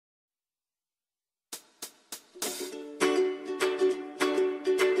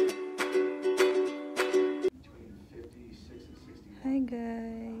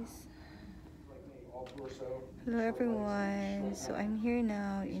Hello everyone, so I'm here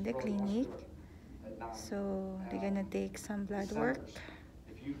now in the clinic. So they're gonna take some blood work,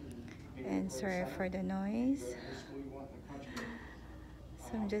 and sorry for the noise.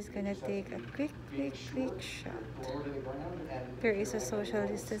 So I'm just gonna take a quick shot. There is a social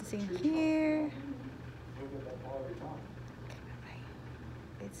distancing here.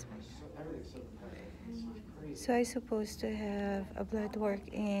 It's my So I supposed to have a blood work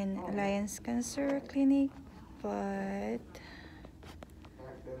in Alliance Cancer Clinic, but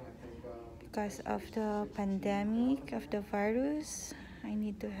because of the pandemic of the virus, I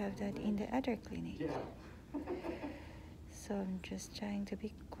need to have that in the other clinic. So I'm just trying to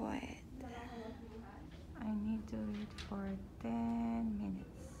be quiet. I need to wait for 10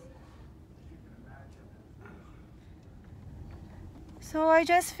 minutes. So I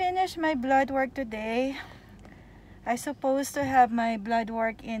just finished my blood work today. I supposed to have my blood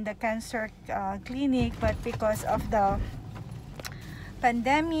work in the cancer clinic, but because of the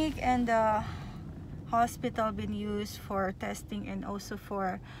pandemic and the hospital been used for testing and also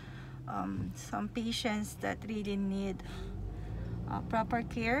for some patients that really need proper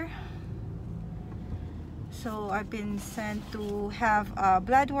care, so I've been sent to have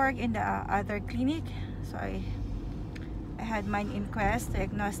blood work in the other clinic. So I had mine inquest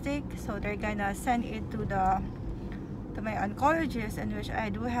diagnostic, so they're gonna send it to my oncologist, in which I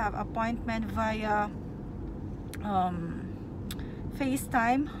do have appointment via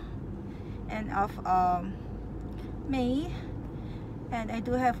FaceTime end of May, and I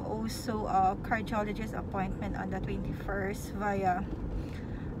do have also a cardiologist appointment on the 21st via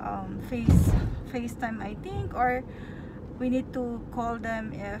FaceTime, I think, or we need to call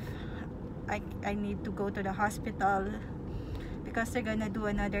them if I need to go to the hospital, because they're gonna do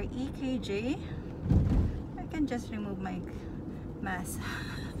another EKG. I can just remove my mask.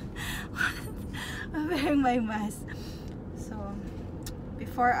 I'm wearing my mask. So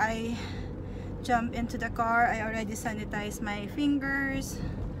before I jump into the car, I already sanitized my fingers,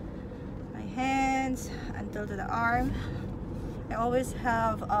 my hands until to the arm. I always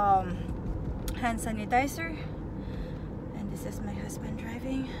have hand sanitizer, and this is my husband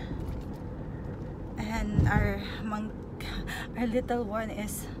driving, and our little one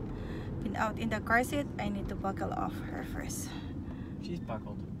is been out in the car seat. I need to buckle off her first. She's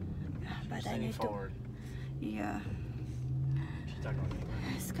buckled. But She's I need forward. Yeah. She's not going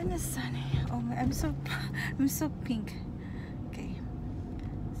anywhere. It's kinda sunny. Oh my, I'm so pink. Okay.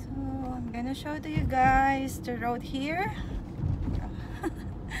 So I'm gonna show to you guys the road here.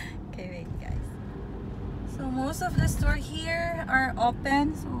 Okay, wait guys. So most of the store here are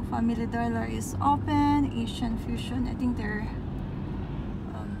open. So Family Dollar is open. Asian Fusion, I think they're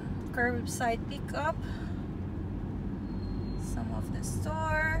curbside pickup. Some of the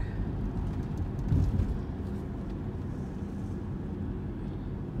store.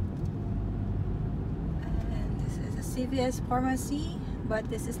 And this is a CVS pharmacy, but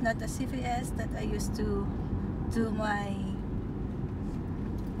this is not a CVS that I used to do my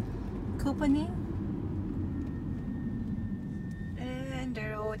couponing. And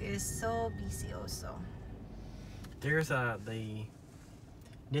the road is so busy also. There's the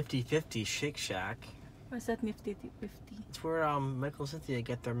Nifty 50 Shake Shack. What's that Nifty 50? It's where Michael and Cynthia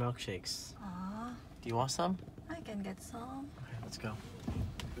get their milkshakes. Ah, Do you want some? I can get some. Okay, let's go.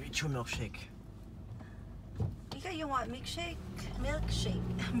 Eat you a milkshake. Ika, you want milkshake? Milkshake.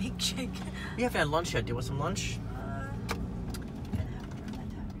 Milkshake. We haven't had lunch yet. Do you want some lunch? I'm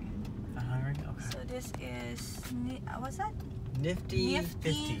Not hungry? Okay. So this is, what's that? Nifty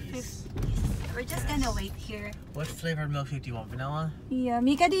 50s. We're just gonna wait here. What flavored milkshake do you want? Vanilla? Yeah,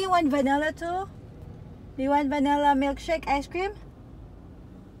 Mika, do you want vanilla too? Do you want vanilla milkshake ice cream?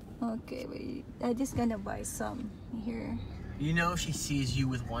 Okay, wait. I'm just gonna buy some here. You know, if she sees you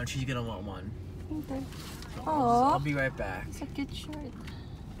with one, she's gonna want one. Okay. So Oh, I'll be right back. it's a cute shirt.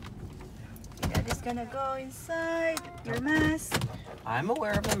 Yeah, just gonna go inside. Your mask. I'm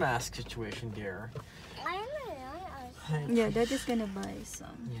aware of the mask situation, dear. Yeah, that is gonna buy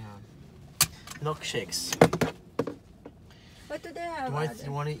some. Yeah. Milkshakes. What do they have?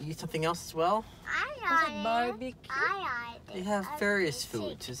 You want to eat something else as well? Was it barbecue? They have various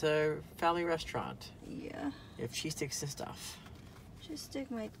foods. It's a family restaurant. Yeah. They have cheesesteaks and stuff.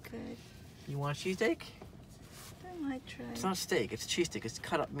 Cheesesteak might good. You want cheesesteak? I might try. It's not steak. It's cheesesteak. It's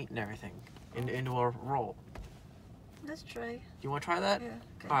cut up meat and everything into a roll. Let's try. Do you want to try that? Yeah.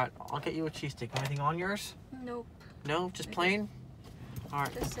 Okay. All right. I'll get you a cheesesteak. Anything on yours? Nope. No, just plain. All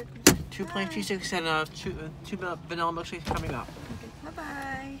right. That's it. 2 plain Bye. cheesesteaks and two vanilla milkshakes coming up. Okay.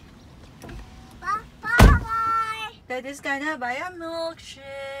 Bye-bye. Bye-bye. That is gonna buy a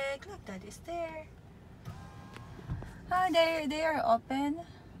milkshake. Look, that is there. Ah, they are open.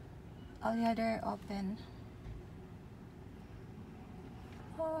 Oh yeah, they're open.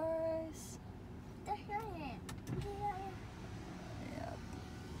 Horse. Yep.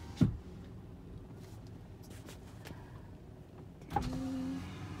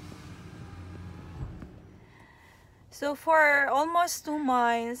 So for almost 2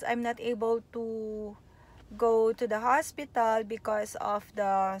 months, I'm not able to go to the hospital because of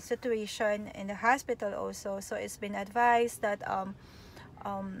the situation in the hospital also. So it's been advised that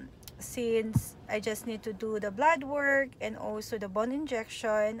since I just need to do the blood work and also the bone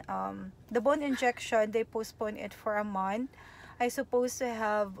injection, they postponed it for a month. I supposed to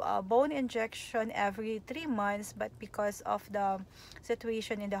have a bone injection every 3 months, but because of the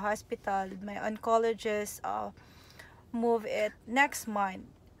situation in the hospital, my oncologist move it next month.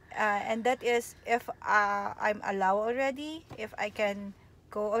 And that is if I'm allowed already, if I can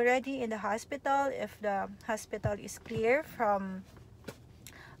go already in the hospital, if the hospital is clear from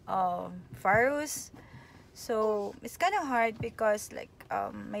virus. So it's kind of hard because like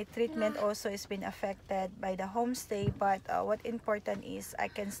my treatment also has been affected by the homestay, but what important is I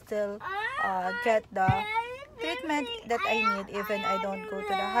can still get the treatment that I need even I don't go to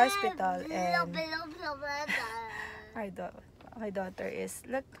the hospital. And my daughter is,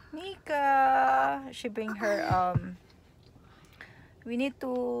 look, Mika, she bring her we need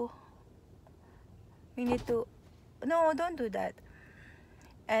to no, don't do that.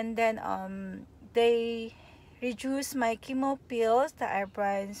 And then they reduce my chemo pills, the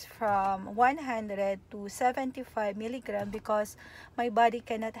ibrance, from 100 to 75 milligram because my body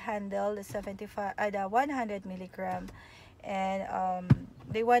cannot handle the 100 milligram. And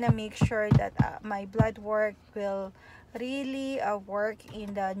they want to make sure that my blood work will really work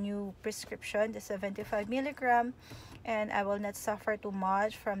in the new prescription, the 75 milligram, and I will not suffer too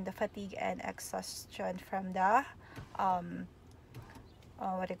much from the fatigue and exhaustion from the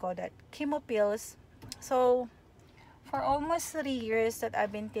what do you call that, chemo pills. So for almost 3 years that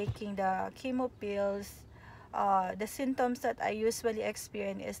I've been taking the chemo pills, the symptoms that I usually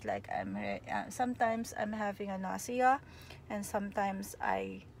experience is like sometimes I'm having a nausea, and sometimes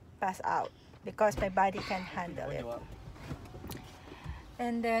I pass out because my body can't handle it.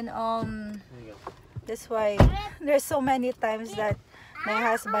 And then that's why there's so many times that my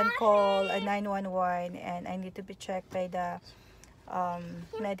husband called a 911 and I need to be checked by the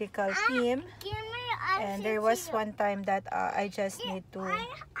medical team. And there was one time that I just need to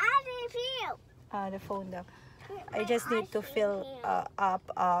the phone down. I just need to fill up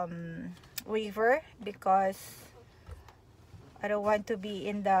waiver because I don't want to be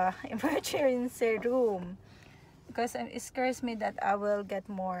in the emergency room, because it scares me that I will get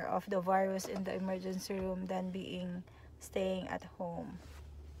more of the virus in the emergency room than staying at home.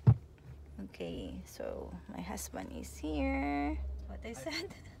 Okay, so my husband is here. What they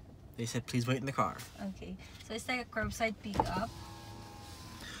said? They said please wait in the car. Okay, so it's like a curbside pickup.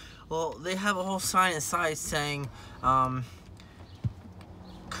 Well, they have a whole sign inside saying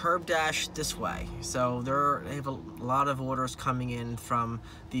curb dash this way. So they have a lot of orders coming in from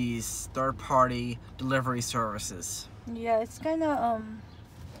these third-party delivery services. Yeah, it's kind of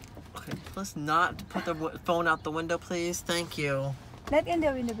Okay, let's not put the phone out the window, please. Thank you. not in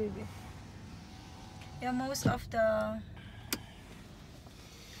the window, baby. Yeah, most of the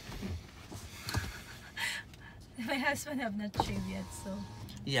my husband have not shaved yet, so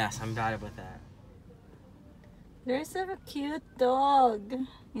Yes, I'm bad with that. there's a cute dog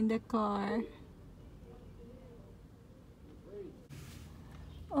in the car.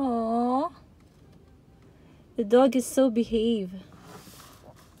 Oh, the dog is so behaved.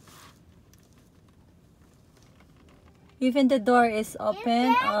 Even the door is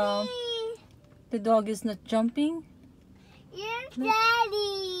open. The dog is not jumping. Yes,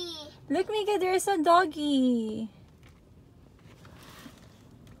 Daddy. Look, Mika, there's a doggy.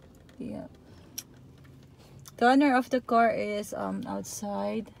 Yeah. The owner of the car is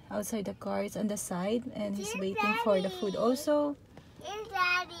outside the car. It's on the side, and he's waiting for the food also. Yes,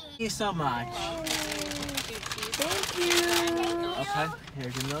 Daddy. Thank you so much. Thank you. Okay,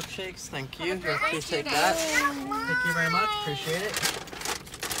 here's your milkshakes. Thank you. Here, please take that. Thank you very much. Appreciate it.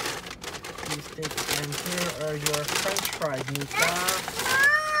 Please take, and here are your French fries, Mika.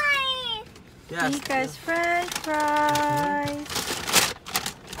 Mine. Yes. Mika's French fries.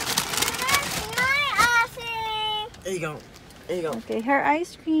 That's my icing. There you go. There you go. Okay, her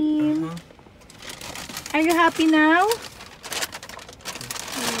ice cream. Uh-huh. Are you happy now?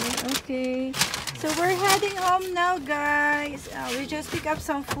 Okay. So we're heading home now, guys. We just pick up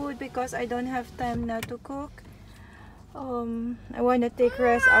some food because I don't have time now to cook. I want to take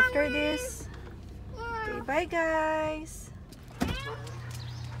rest after this. Okay, Say bye, guys.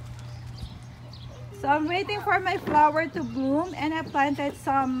 So I'm waiting for my flower to bloom, and I planted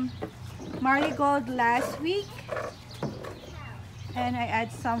some marigold last week, and I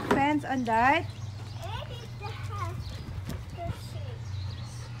add some fence on that.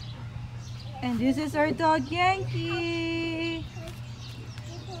 And this is our dog Yankee,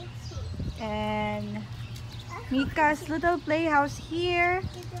 and Mika's little playhouse here.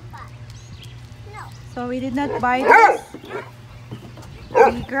 So we did not buy this.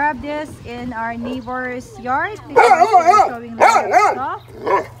 We grabbed this in our neighbor's yard because they were showing a lot of stuff.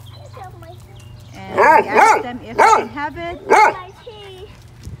 And we asked them if we can have it.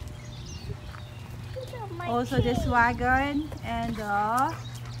 Also this wagon and the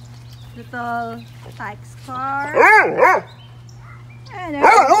little Tyke's car. And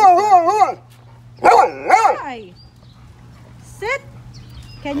hi. Sit.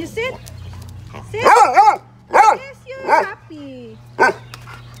 Can you sit? Sit. Yes, you're happy.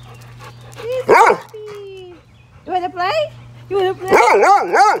 He's happy. You wanna play? You wanna play?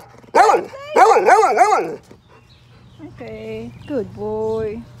 Okay, good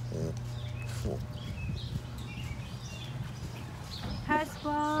boy. Has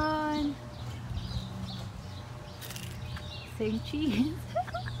fun. Same cheese.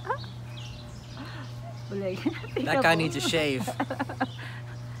 That guy needs a shave.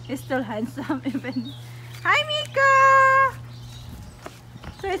 He's still handsome even. Hi, Mika!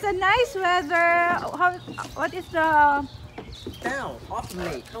 So it's a nice weather. What is the... Down, off of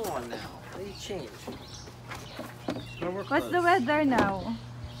me. Come on now. Let me change. What's the weather now?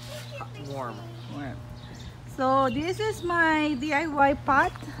 Warm. Warm. So this is my DIY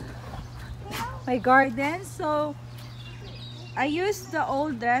pot. My garden. So I used the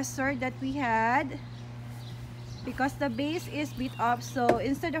old dresser that we had because the base is beat up. So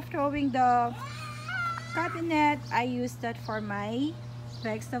instead of throwing the cabinet, I used that for my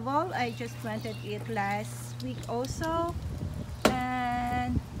vegetable. I just planted it last week also,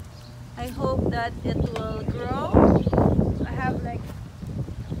 and I hope that it will grow. I have like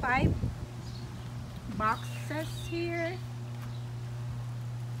 5 boxes here.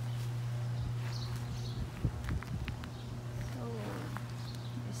 So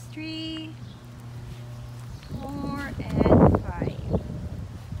there's 3, 4, and 5.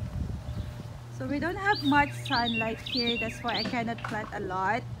 So we don't have much sunlight here, that's why I cannot plant a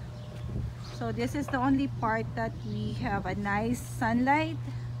lot. So this is the only part that we have a nice sunlight.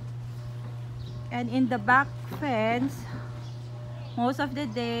 And in the back fence, most of the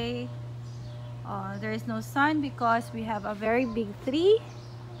day there is no sun because we have a very big tree.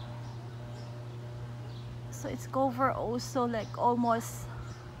 So it's covered also like almost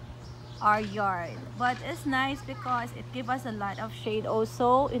our yard. But it's nice because it gives us a lot of shade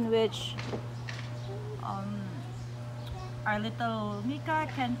also, in which our little Mika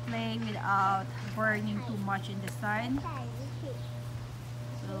can play without burning too much in the sun.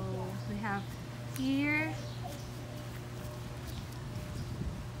 So we have here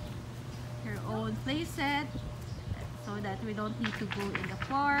your own play set so that we don't need to go in the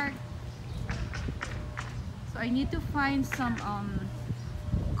park. So I need to find some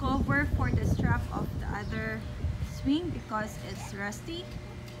cover for the strap of the other swing because it's rusty.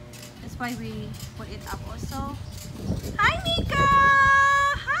 That's why we put it up also. Hi, Mika!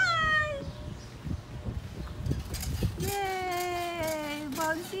 Hi! Yay!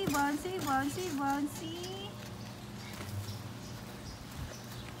 Bouncy, bouncy, bouncy, bouncy.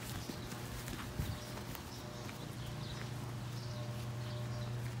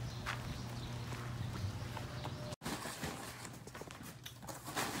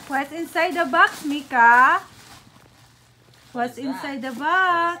 What's inside the box, Mika? What's inside the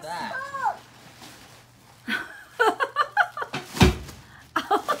box?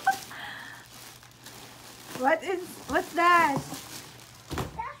 What's that?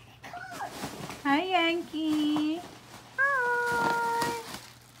 Hi, Yankee. Hi.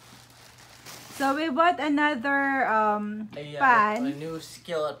 So we bought another pan. A new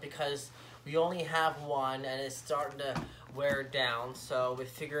skillet because we only have one and it's starting to wear down. So we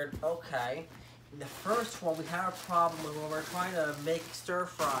figured, okay. The first one we had a problem with when we were trying to make stir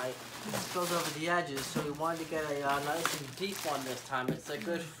fry. It spills over the edges, so we wanted to get a nice and deep one this time. It's a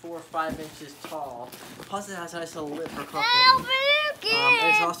good 4 or 5 inches tall. Plus it has a nice little lid for cooking.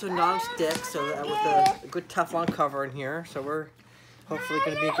 It's also non-stick, so that with a good Teflon cover in here. So we're hopefully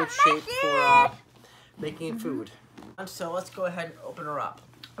going to be in good shape for making food. So let's go ahead and open her up.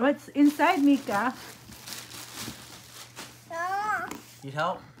 What's inside, Mika? Need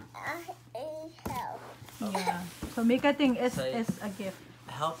help? Yeah. So Mika think it's a gift.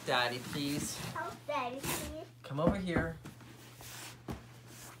 help Daddy, please. Help Daddy, please. Come over here.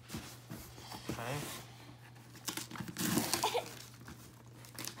 Okay.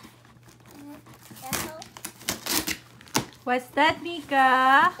 What's that,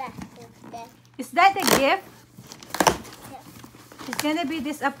 Mika? Is that a gift? She's gonna be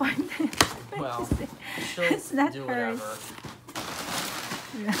disappointed. Well, she'll It's not do hers. whatever.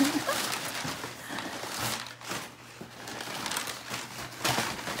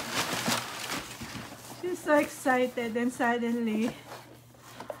 She's so excited and suddenly,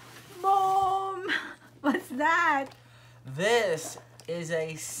 Mom! What's that? This is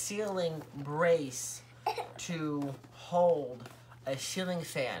a ceiling brace to hold a ceiling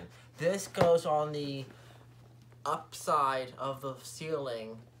fan. This goes on the upside of the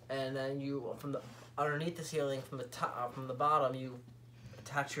ceiling, and then you from the underneath the ceiling from the top from the bottom you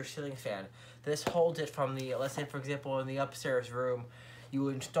attach your ceiling fan. This holds it from the, let's say for example in the upstairs room, you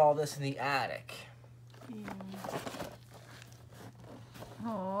would install this in the attic.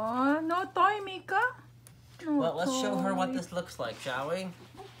 Oh, no toy, Mika. No Well, let's show her what toy. this looks like, shall we?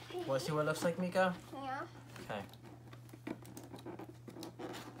 Want to see what it looks like, Mika? Yeah. Okay.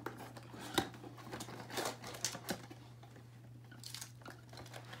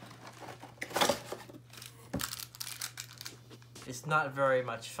 It's not very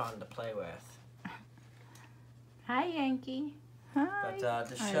much fun to play with. Hi, Yankee. Hi. But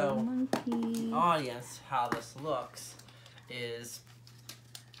to Hi, show monkey. audience how this looks is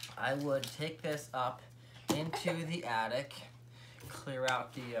I would take this up into the attic, clear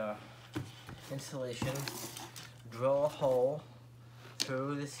out the insulation, drill a hole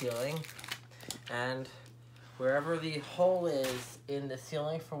through the ceiling, and wherever the hole is in the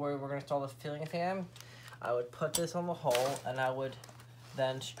ceiling for where we're going to install the ceiling fan, I would put this on the hole and I would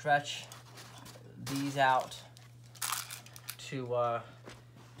then stretch these out to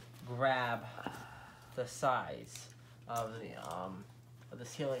grab the sides of the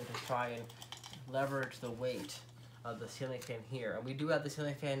ceiling to try and leverage the weight of the ceiling fan here. And we do have the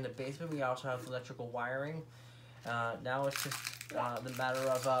ceiling fan in the basement. We also have electrical wiring. Now it's just the matter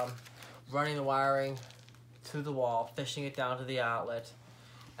of running the wiring through the wall, fishing it down to the outlet,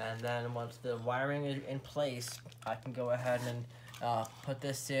 and then once the wiring is in place, I can go ahead and put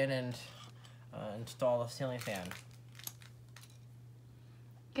this in and install the ceiling fan.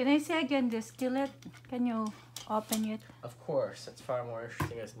 Can I say again the skillet? Can you open it? Of course, it's far more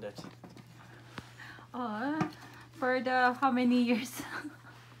interesting, isn't it? Oh, for the how many years?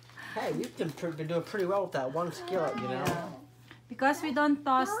 Hey, you've been doing pretty well with that one skillet, you know? Because we don't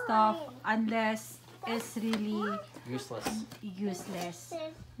toss stuff unless it's really Useless. useless.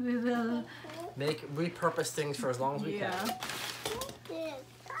 We will. Repurpose things for as long as we Yeah. can.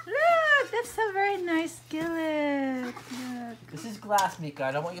 Look, that's a very nice skillet. Look. This is glass, Mika.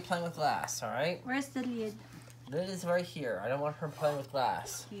 I don't want you playing with glass, alright? Where's the lid? The lid is right here. I don't want her playing with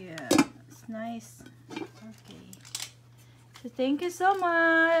glass. Yeah, it's nice. Okay. So thank you so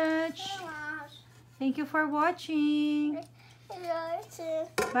much. Thank you for watching.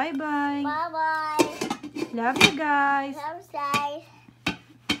 Bye Bye bye. bye. Love you guys. Namaste.